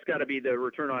 Well, that's got to be the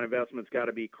return on investment's got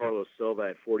to be Carlos Silva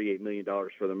at $48 million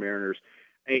for the Mariners.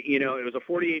 It was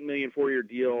a $48 million 4-year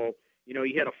deal.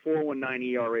 He had a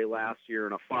 4.19 ERA last year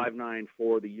and a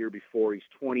 5.94 the year before. He's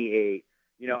 28.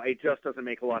 It just doesn't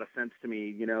make a lot of sense to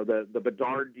me. The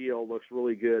Bedard deal looks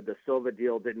really good. The Silva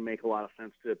deal didn't make a lot of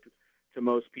sense to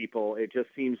most people. It just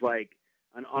seems like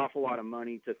an awful lot of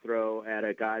money to throw at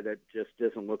a guy that just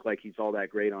doesn't look like he's all that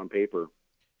great on paper.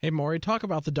 Hey, Maury, talk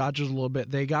about the Dodgers a little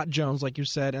bit. They got Jones, like you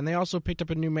said, and they also picked up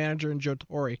a new manager in Joe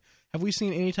Torre. Have we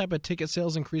seen any type of ticket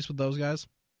sales increase with those guys?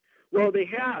 Well, they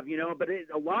have, but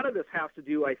a lot of this has to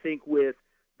do, I think, with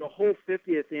the whole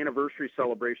 50th anniversary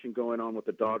celebration going on with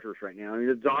the Dodgers right now. I mean,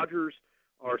 the Dodgers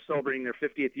are celebrating their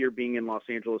 50th year being in Los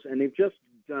Angeles, and they've just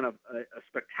done a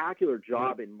spectacular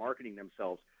job in marketing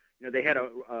themselves. They had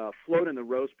a float in the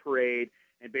Rose Parade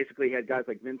and basically had guys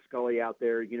like Vince Scully out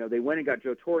there. They went and got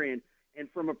Joe Torre, and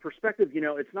from a perspective,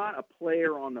 it's not a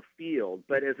player on the field,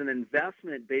 but as an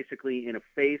investment basically in a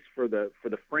face for the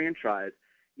franchise,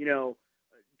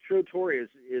 Joe Torre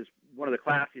is one of the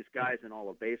classiest guys in all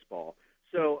of baseball.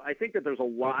 So I think that there's a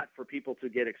lot for people to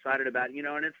get excited about,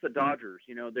 and it's the Dodgers.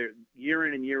 They're year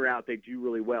in and year out, they do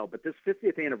really well. But this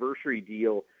 50th anniversary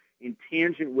deal in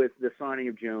tangent with the signing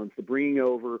of Jones, the bringing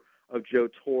over of Joe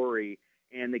Torre,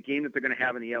 and the game that they're going to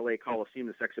have in the LA Coliseum,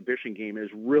 this exhibition game, is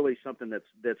really something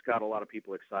that's got a lot of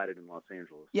people excited in Los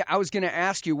Angeles. Yeah, I was going to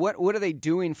ask you, what are they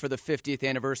doing for the 50th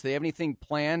anniversary? Do they have anything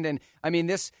planned? And, I mean,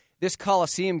 this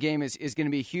Coliseum game is going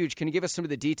to be huge. Can you give us some of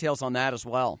the details on that as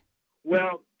well?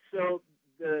 Well, so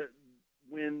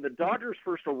when the Dodgers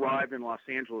first arrived in Los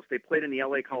Angeles, they played in the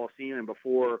LA Coliseum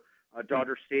before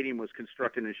Dodger Stadium was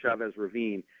constructed in Chavez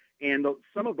Ravine. And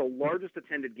some of the largest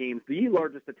attended games, the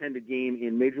largest attended game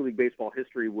in Major League Baseball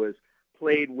history was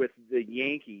played with the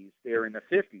Yankees there in the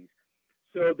 50s.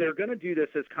 So they're going to do this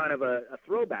as kind of a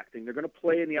throwback thing. They're going to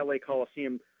play in the LA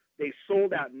Coliseum. They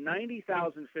sold out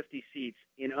 90,050 seats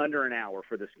in under an hour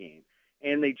for this game.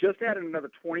 And they just added another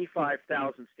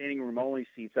 25,000 standing room only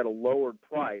seats at a lowered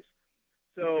price.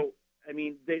 So, I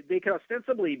mean, they could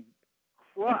ostensibly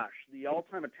crush the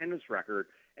all-time attendance record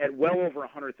at well over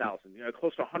 100,000,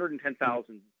 close to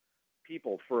 110,000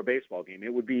 people for a baseball game.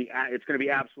 It's going to be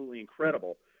absolutely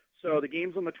incredible. So the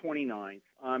game's on the 29th.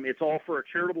 It's all for a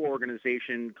charitable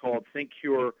organization called Think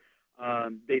Cure.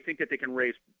 They think that they can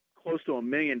raise close to $1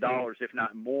 million, if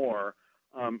not more,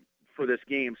 for this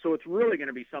game. So it's really going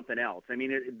to be something else. I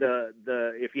mean,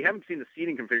 if you haven't seen the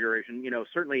seating configuration,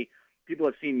 certainly people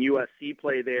have seen USC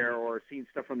play there or seen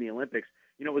stuff from the Olympics.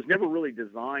 It was never really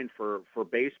designed for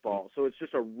baseball. So it's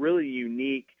just a really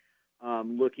unique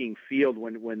looking field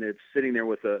when it's sitting there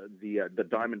with the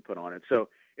diamond put on it. So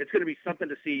it's going to be something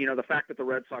to see. The fact that the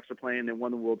Red Sox are playing, they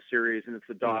won the World Series, and it's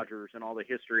the Dodgers and all the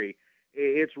history.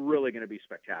 It's really going to be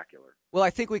spectacular. Well, I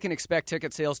think we can expect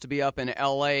ticket sales to be up in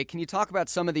L.A. Can you talk about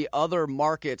some of the other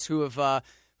markets who have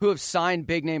signed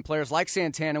big-name players like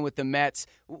Santana with the Mets?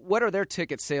 What are their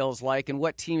ticket sales like, and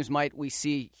what teams might we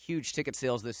see huge ticket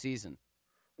sales this season?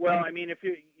 Well, I mean, if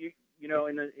you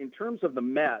in terms of the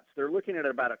Mets, they're looking at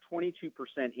about a 22%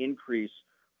 increase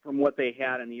from what they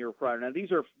had in the year prior. Now,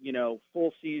 these are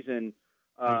full season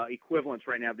equivalents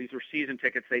right now. These are season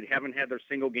tickets. They haven't had their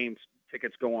single game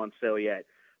tickets go on sale yet.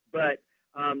 But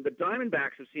the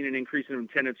Diamondbacks have seen an increase in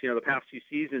attendance, the past two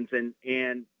seasons,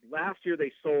 and last year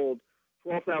they sold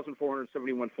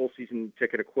 12,471 full season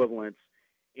ticket equivalents,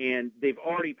 and they've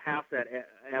already passed that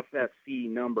FSC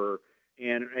number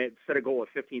and it set a goal of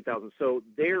 15,000. So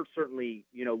they're certainly,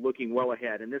 looking well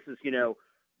ahead. And this is,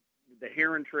 the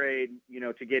Heron trade,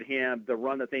 to get him, the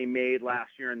run that they made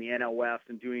last year in the NL West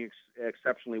and doing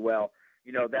exceptionally well,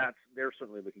 they're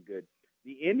certainly looking good.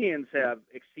 The Indians have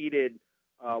exceeded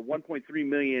 1.3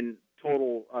 million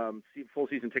total full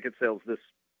season ticket sales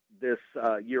this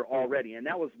year already, and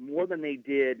that was more than they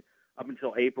did up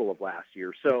until April of last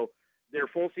year. So their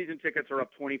full season tickets are up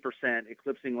 20%,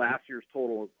 eclipsing last year's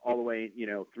total all the way,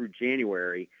 through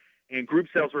January. And group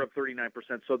sales are up 39%.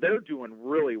 So they're doing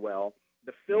really well.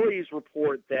 The Phillies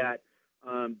report that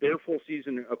their full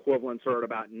season equivalents are at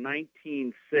about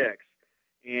 19.6,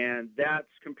 and that's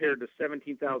compared to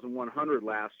 17,100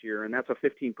 last year, and that's a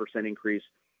 15% increase.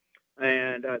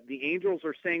 And the Angels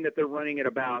are saying that they're running at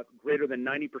about greater than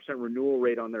 90% renewal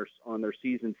rate on their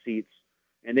season seats,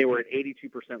 and they were at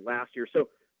 82% last year. So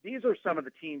these are some of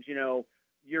the teams,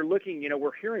 you're looking,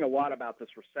 we're hearing a lot about this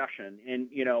recession, and,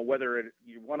 whether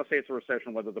you want to say it's a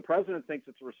recession, whether the president thinks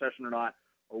it's a recession or not,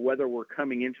 or whether we're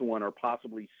coming into one or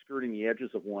possibly skirting the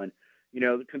edges of one,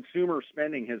 the consumer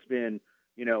spending has been,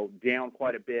 down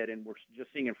quite a bit, and we're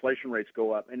just seeing inflation rates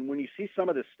go up. And when you see some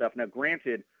of this stuff, now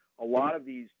granted, a lot of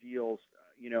these deals,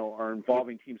 are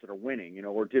involving teams that are winning,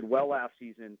 or did well last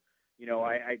season.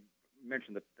 I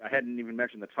mentioned that I hadn't even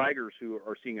mentioned the Tigers, who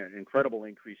are seeing an incredible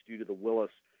increase due to the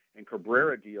Willis and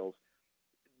Cabrera deals.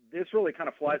 This really kind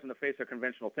of flies in the face of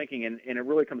conventional thinking, and it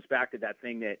really comes back to that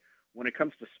thing that when it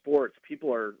comes to sports,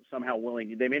 people are somehow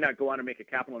willing. They may not go out and make a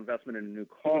capital investment in a new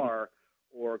car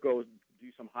or go do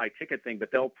some high-ticket thing, but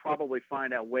they'll probably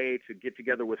find a way to get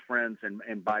together with friends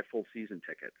and buy full-season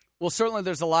tickets. Well, certainly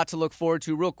there's a lot to look forward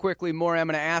to. Real quickly, Maury, I'm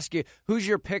going to ask you, who's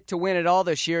your pick to win it all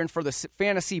this year? And for the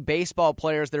fantasy baseball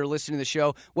players that are listening to the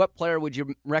show, what player would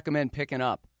you recommend picking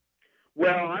up?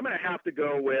 Well, I'm going to have to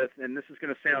go with, and this is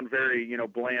going to sound very,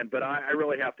 bland, but I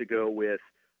really have to go with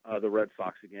the Red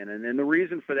Sox again. And the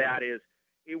reason for that is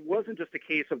it wasn't just a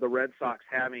case of the Red Sox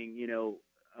having,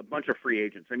 a bunch of free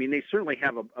agents. I mean, they certainly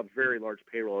have a very large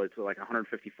payroll. It's like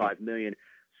 $155 million,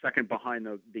 second behind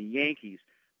the Yankees.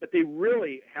 But they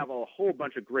really have a whole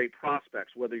bunch of great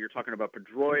prospects, whether you're talking about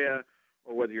Pedroia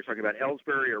or whether you're talking about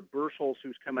Ellsbury or Burschels,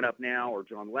 who's coming up now, or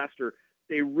John Lester.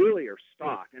 They really are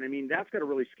stocked. And, I mean, that's got to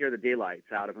really scare the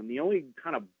daylights out of them. The only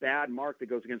kind of bad mark that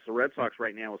goes against the Red Sox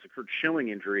right now is the Curt Schilling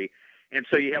injury. And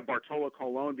so you have Bartolo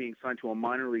Colon being signed to a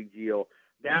minor league deal.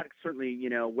 That certainly,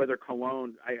 whether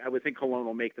Colon, I would think Colon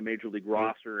will make the Major League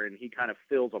roster, and he kind of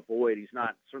fills a void. He's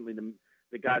not certainly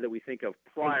the guy that we think of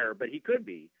prior, but he could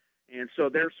be. And so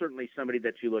there's certainly somebody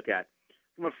that you look at.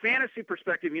 From a fantasy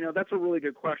perspective, that's a really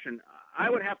good question. I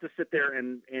would have to sit there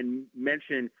and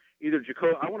mention either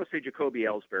I want to say Jacoby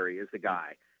Ellsbury is the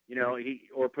guy,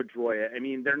 or Pedroia. I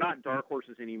mean, they're not dark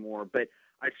horses anymore, but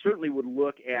I certainly would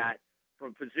look at,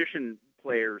 from position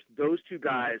players, those two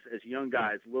guys as young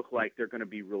guys look like they're going to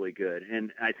be really good.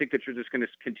 And I think that you're just going to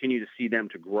continue to see them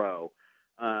to grow.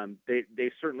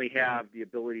 They certainly have the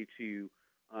ability to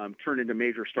turn into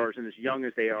major stars. And as young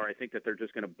as they are, I think that they're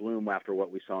just going to bloom after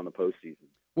what we saw in the postseason.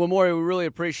 Well, Maury, we really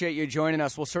appreciate you joining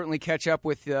us. We'll certainly catch up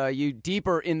with you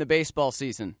deeper in the baseball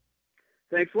season.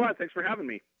 Thanks a lot. Thanks for having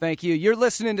me. Thank you. You're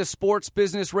listening to Sports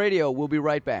Business Radio. We'll be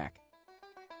right back.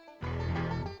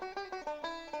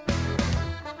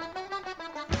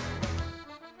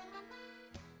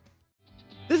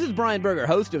 This is Brian Berger,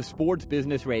 host of Sports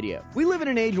Business Radio. We live in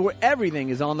an age where everything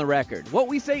is on the record. What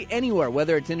we say anywhere,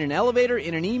 whether it's in an elevator,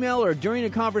 in an email, or during a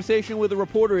conversation with a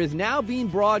reporter, is now being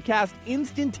broadcast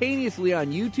instantaneously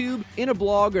on YouTube, in a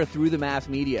blog, or through the mass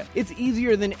media. It's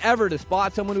easier than ever to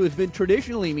spot someone who has been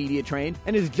traditionally media trained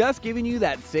and is just giving you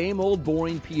that same old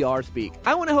boring PR speak.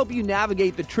 I want to help you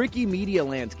navigate the tricky media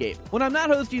landscape. When I'm not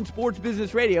hosting Sports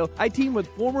Business Radio, I team with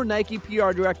former Nike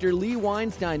PR director Lee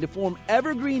Weinstein to form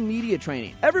Evergreen Media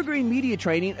Training. Evergreen Media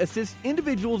Training assists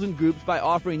individuals and groups by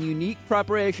offering unique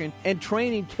preparation and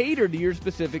training catered to your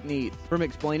specific needs. From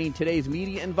explaining today's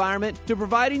media environment to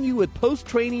providing you with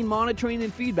post-training monitoring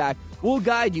and feedback, we'll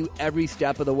guide you every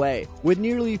step of the way. With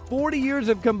nearly 40 years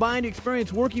of combined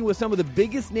experience working with some of the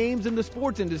biggest names in the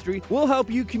sports industry, we'll help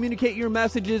you communicate your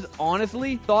messages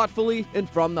honestly, thoughtfully, and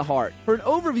from the heart. For an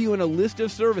overview and a list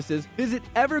of services, visit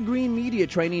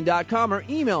evergreenmediatraining.com or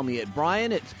email me at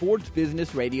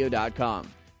brian@sportsbusinessradio.com.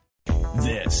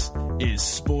 This is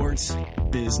Sports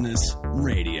Business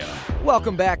Radio.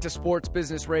 Welcome back to Sports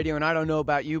Business Radio, and I don't know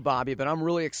about you, Bobby, but I'm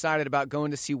really excited about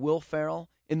going to see Will Ferrell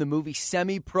in the movie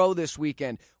Semi-Pro this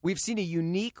weekend. We've seen a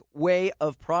unique way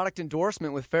of product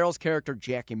endorsement with Ferrell's character,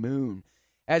 Jackie Moon.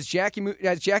 As Jackie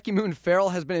Moon,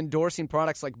 Ferrell has been endorsing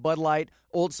products like Bud Light,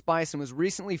 Old Spice, and was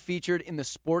recently featured in the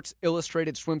Sports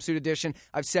Illustrated swimsuit edition.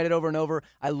 I've said it over and over.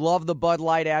 I love the Bud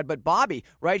Light ad. But, Bobby,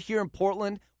 right here in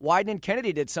Portland, Wieden and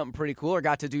Kennedy did something pretty cool, or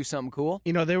got to do something cool.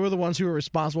 They were the ones who were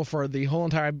responsible for the whole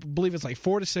entire, I believe it's like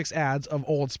 4 to 6 ads of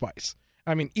Old Spice.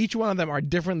 I mean, each one of them are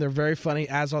different. They're very funny,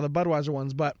 as are the Budweiser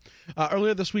ones. But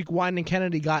earlier this week, Wieden and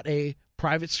Kennedy got a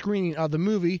private screening of the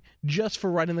movie just for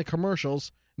writing the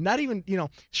commercials. Not even,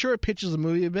 sure, it pitches the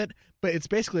movie a bit, but it's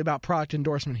basically about product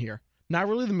endorsement here. Not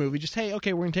really the movie, just, hey,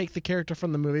 okay, we're going to take the character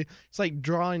from the movie. It's like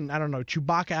drawing, I don't know,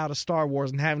 Chewbacca out of Star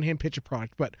Wars and having him pitch a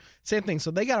product, but same thing.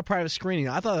 So they got a private screening.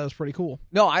 I thought that was pretty cool.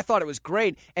 No, I thought it was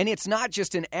great, and it's not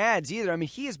just in ads either. I mean,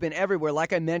 he has been everywhere.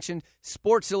 Like I mentioned,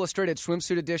 Sports Illustrated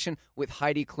Swimsuit Edition with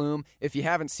Heidi Klum. If you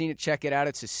haven't seen it, check it out.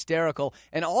 It's hysterical.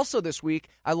 And also this week,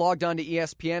 I logged on to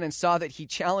ESPN and saw that he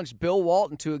challenged Bill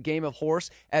Walton to a game of horse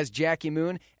as Jackie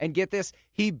Moon. And get this,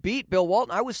 he beat Bill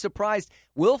Walton. I was surprised.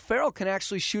 Will Ferrell can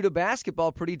actually shoot a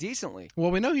basketball pretty decently.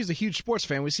 Well, we know he's a huge sports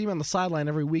fan. We see him on the sideline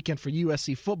every weekend for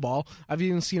USC football. I've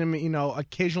even seen him,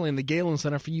 occasionally in the Galen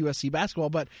Center for USC basketball,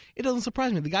 but it doesn't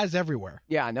surprise me. The guy's everywhere.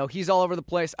 Yeah, no, he's all over the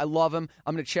place. I love him.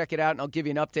 I'm going to check it out, and I'll give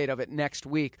you an update of it next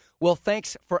week. Well,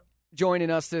 thanks for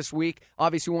joining us this week.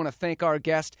 Obviously, we want to thank our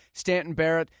guest, Stanton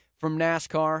Barrett from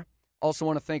NASCAR. Also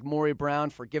want to thank Maury Brown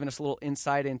for giving us a little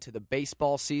insight into the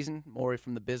baseball season. Maury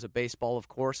from the biz of baseball, of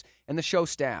course. And the show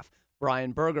staff,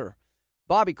 Brian Berger,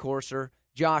 Bobby Corser,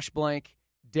 Josh Blank,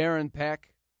 Darren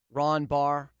Peck, Ron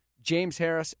Barr, James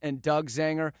Harris, and Doug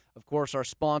Zanger. Of course, our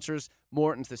sponsors,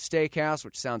 Morton's The Steakhouse,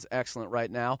 which sounds excellent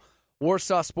right now,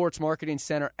 Warsaw Sports Marketing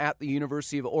Center at the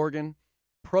University of Oregon,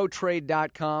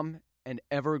 ProTrade.com, and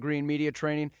Evergreen Media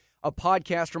Training. A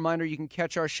podcast reminder, you can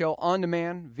catch our show on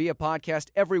demand via podcast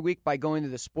every week by going to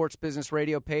the Sports Business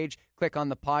Radio page, click on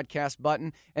the podcast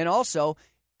button, and also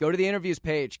go to the interviews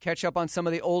page, catch up on some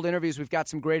of the old interviews. We've got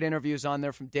some great interviews on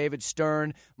there from David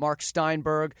Stern, Mark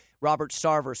Steinberg, Robert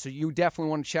Sarver, so you definitely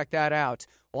want to check that out.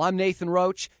 Well, I'm Nathan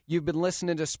Roach. You've been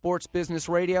listening to Sports Business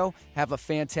Radio. Have a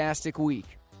fantastic week.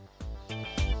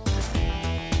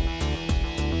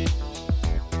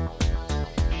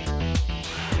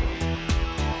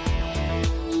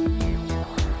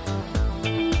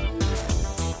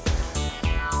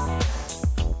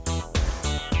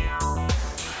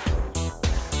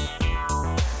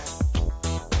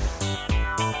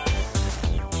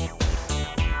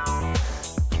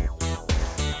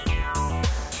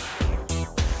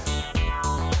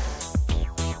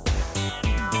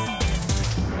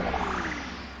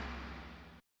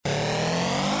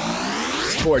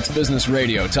 Sports Business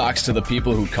Radio talks to the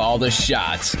people who call the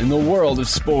shots in the world of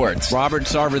sports. Robert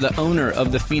Sarver, the owner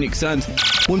of the Phoenix Suns.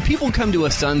 When people come to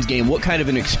a Suns game, what kind of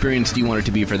an experience do you want it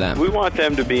to be for them? We want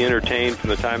them to be entertained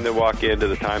from the time they walk in to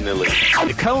the time they leave.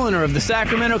 The co-owner of the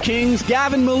Sacramento Kings,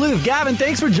 Gavin Maloof. Gavin,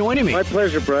 thanks for joining me. My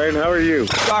pleasure, Brian. How are you?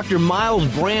 Dr. Miles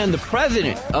Brand, the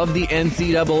president of the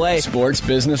NCAA. Sports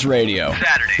Business Radio.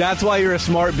 Saturday. That's why you're a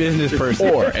smart business person.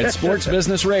 Or at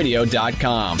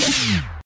sportsbusinessradio.com.